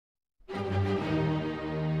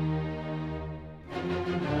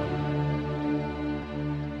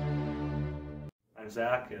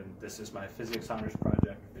Zach, and this is my physics honors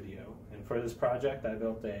project video. And for this project I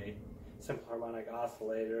built a simple harmonic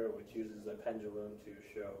oscillator which uses a pendulum to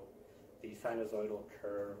show the sinusoidal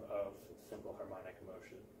curve of simple harmonic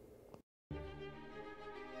motion.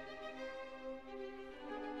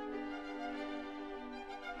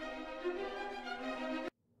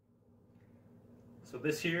 So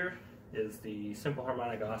this here is the simple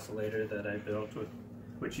harmonic oscillator that I built,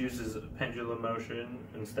 which uses a pendulum motion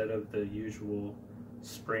instead of the usual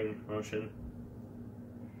spring motion.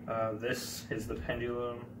 This is the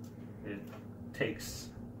pendulum. It takes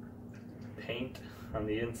paint on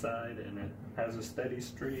the inside and it has a steady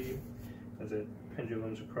stream as it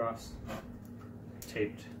pendulums across.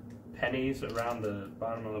 Taped pennies around the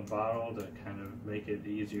bottom of the bottle to kind of make it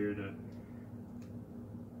easier to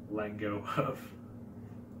let go of.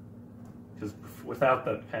 Because without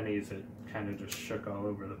the pennies, it kind of just shook all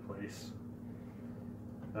over the place.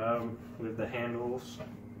 With the handles,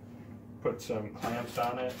 put some clamps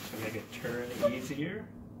on it to make it turn easier.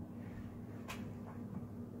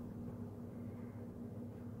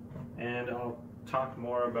 And I'll talk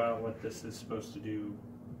more about what this is supposed to do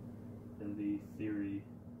in the theory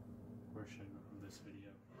portion of this video.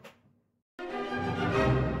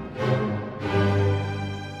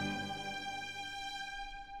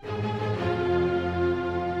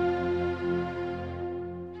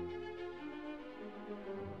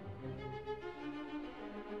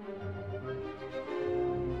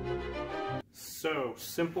 So,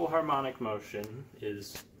 simple harmonic motion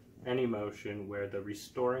is any motion where the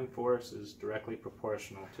restoring force is directly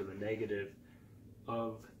proportional to the negative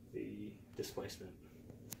of the displacement.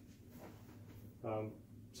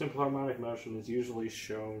 Simple harmonic motion is usually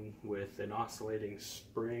shown with an oscillating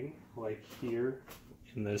spring, like here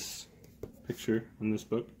in this picture in this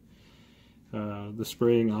book. The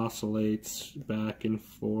spring oscillates back and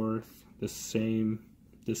forth the same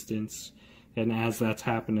distance, and as that's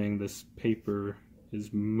happening, this paper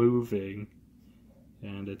is moving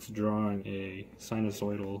and it's drawing a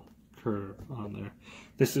sinusoidal curve on there.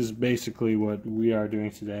 This is basically what we are doing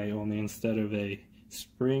today, only instead of a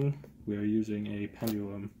spring, we are using a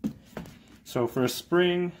pendulum. So for a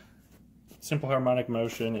spring, simple harmonic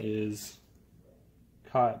motion is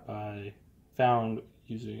found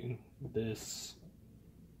using this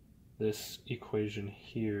equation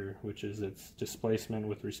here, which is its displacement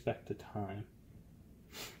with respect to time.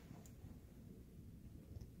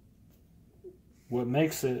 What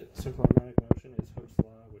makes it simple harmonic motion is Hooke's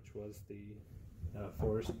law, which was the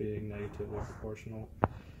force being negatively proportional.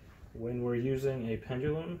 When we're using a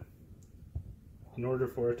pendulum, in order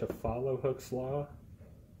for it to follow Hooke's law,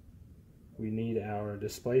 we need our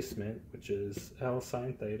displacement, which is L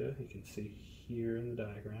sine theta. You can see here in the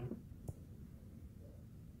diagram.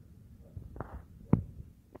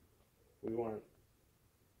 We want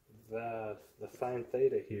the sine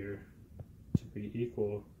theta here to be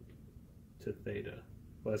equal to theta.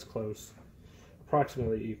 Well, that's close.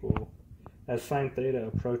 Approximately equal. As sine theta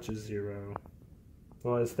approaches zero,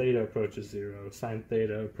 well, as theta approaches zero, sine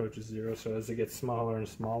theta approaches zero, so as it gets smaller and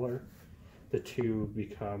smaller, the two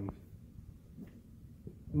become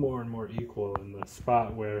more and more equal in the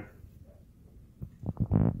spot where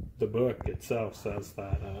the book itself says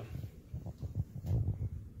that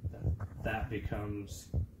that becomes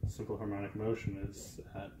simple harmonic motion is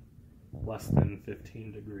at less than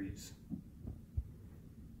 15 degrees.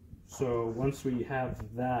 So once we have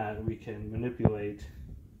that, we can manipulate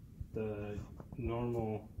the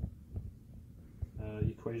normal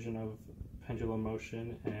equation of pendulum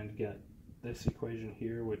motion and get this equation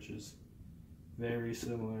here, which is very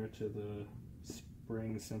similar to the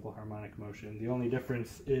spring simple harmonic motion. The only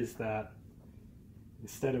difference is that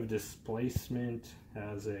instead of displacement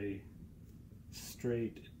as a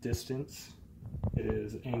straight distance, it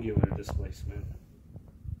is angular displacement.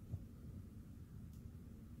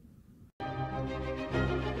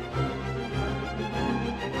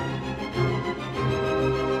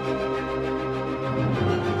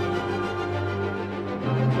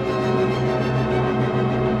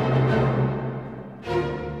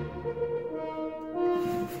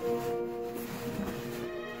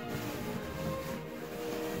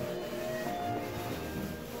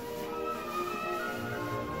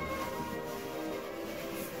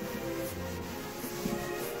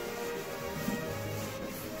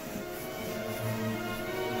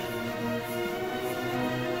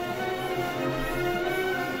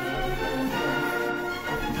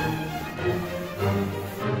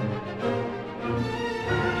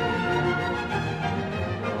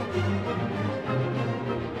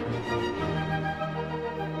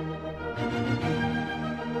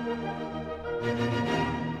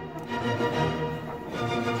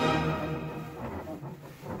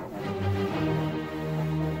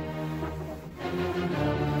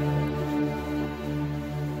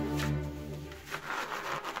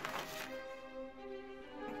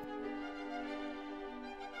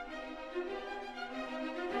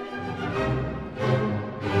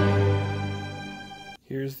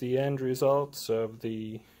 is the end results of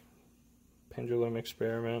the pendulum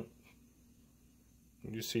experiment.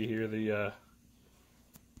 You see here the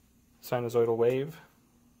sinusoidal wave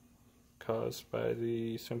caused by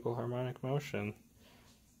the simple harmonic motion.